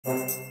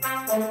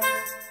Hello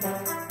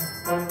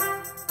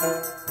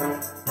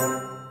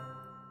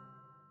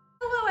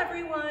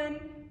everyone,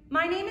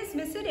 my name is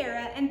Miss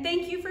Adara and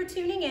thank you for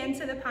tuning in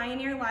to the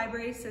Pioneer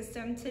Library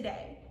System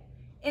today.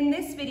 In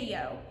this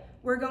video,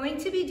 we're going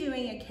to be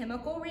doing a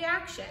chemical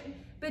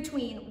reaction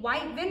between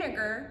white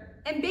vinegar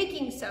and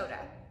baking soda.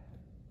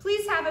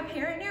 Please have a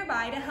parent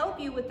nearby to help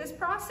you with this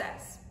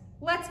process.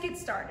 Let's get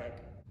started.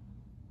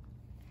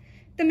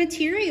 The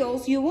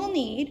materials you will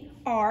need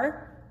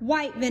are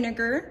white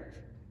vinegar,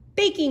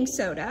 baking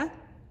soda,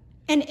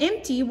 an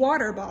empty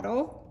water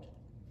bottle,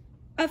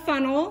 a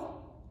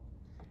funnel,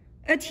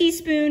 a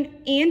teaspoon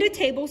and a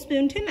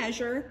tablespoon to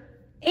measure,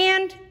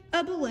 and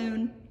a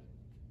balloon.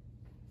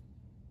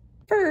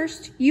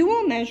 First, you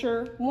will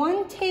measure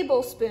 1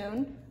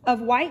 tablespoon of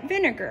white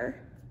vinegar.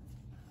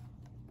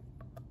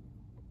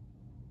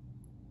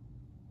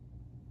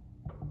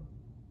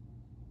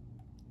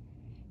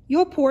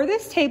 You'll pour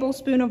this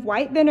tablespoon of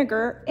white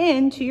vinegar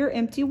into your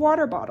empty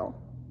water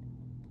bottle.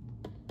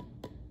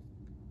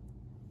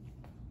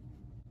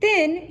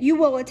 Then you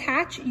will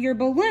attach your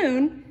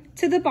balloon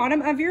to the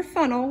bottom of your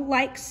funnel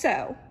like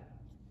so.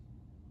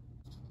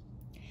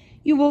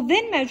 You will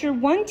then measure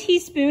 1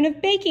 teaspoon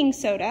of baking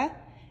soda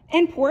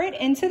and pour it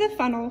into the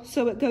funnel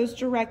so it goes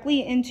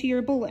directly into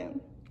your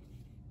balloon.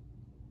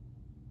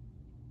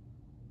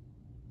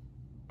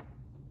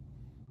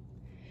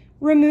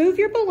 Remove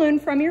your balloon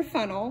from your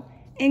funnel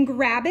and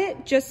grab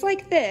it just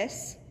like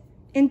this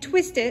and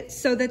twist it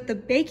so that the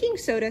baking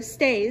soda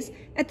stays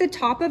at the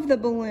top of the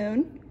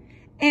balloon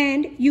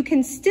and you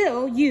can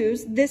still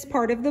use this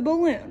part of the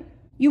balloon.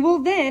 You will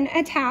then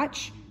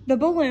attach the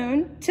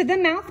balloon to the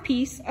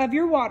mouthpiece of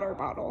your water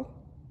bottle.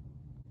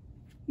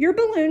 Your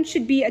balloon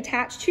should be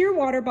attached to your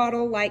water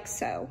bottle like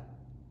so.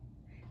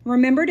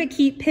 Remember to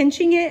keep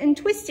pinching it and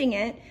twisting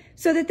it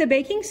so that the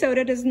baking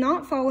soda does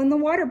not fall in the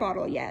water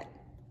bottle yet.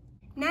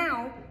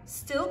 Now,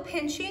 still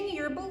pinching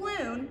your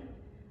balloon,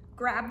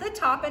 grab the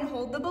top and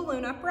hold the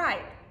balloon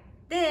upright.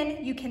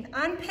 Then you can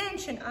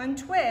unpinch and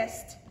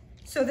untwist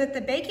so that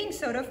the baking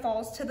soda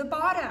falls to the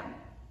bottom.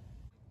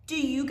 Do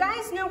you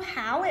guys know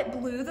how it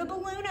blew the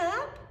balloon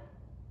up?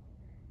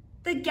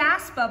 The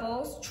gas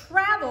bubbles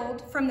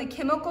traveled from the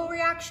chemical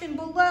reaction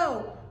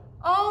below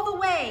all the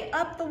way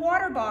up the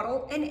water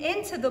bottle and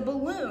into the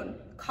balloon,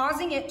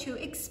 causing it to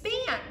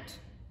expand.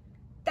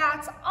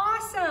 That's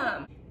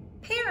awesome!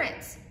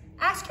 Parents,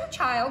 ask your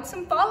child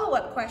some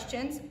follow-up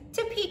questions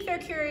to pique their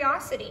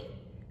curiosity,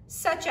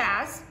 such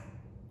as,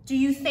 do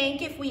you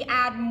think if we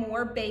add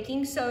more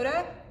baking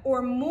soda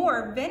or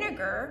more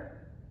vinegar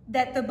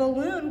that the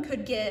balloon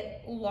could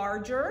get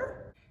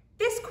larger?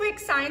 This quick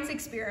science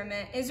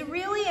experiment is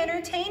really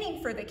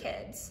entertaining for the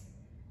kids.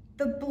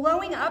 The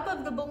blowing up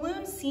of the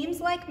balloon seems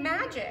like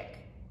magic.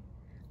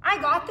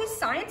 I got this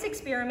science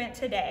experiment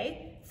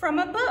today from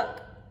a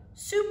book,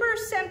 Super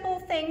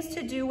Simple Things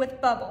to Do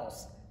with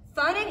Bubbles.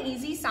 Fun and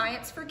easy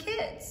science for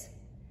kids.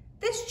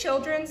 This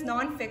children's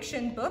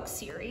nonfiction book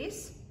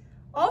series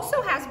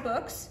also has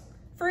books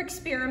for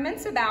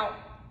experiments about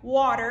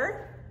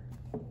water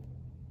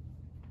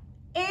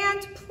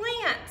and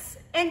plants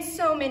and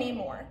so many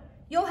more.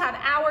 You'll have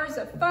hours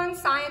of fun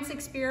science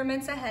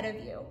experiments ahead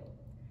of you.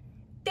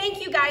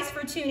 Thank you guys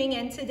for tuning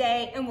in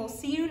today and we'll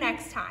see you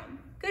next time.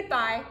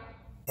 Goodbye.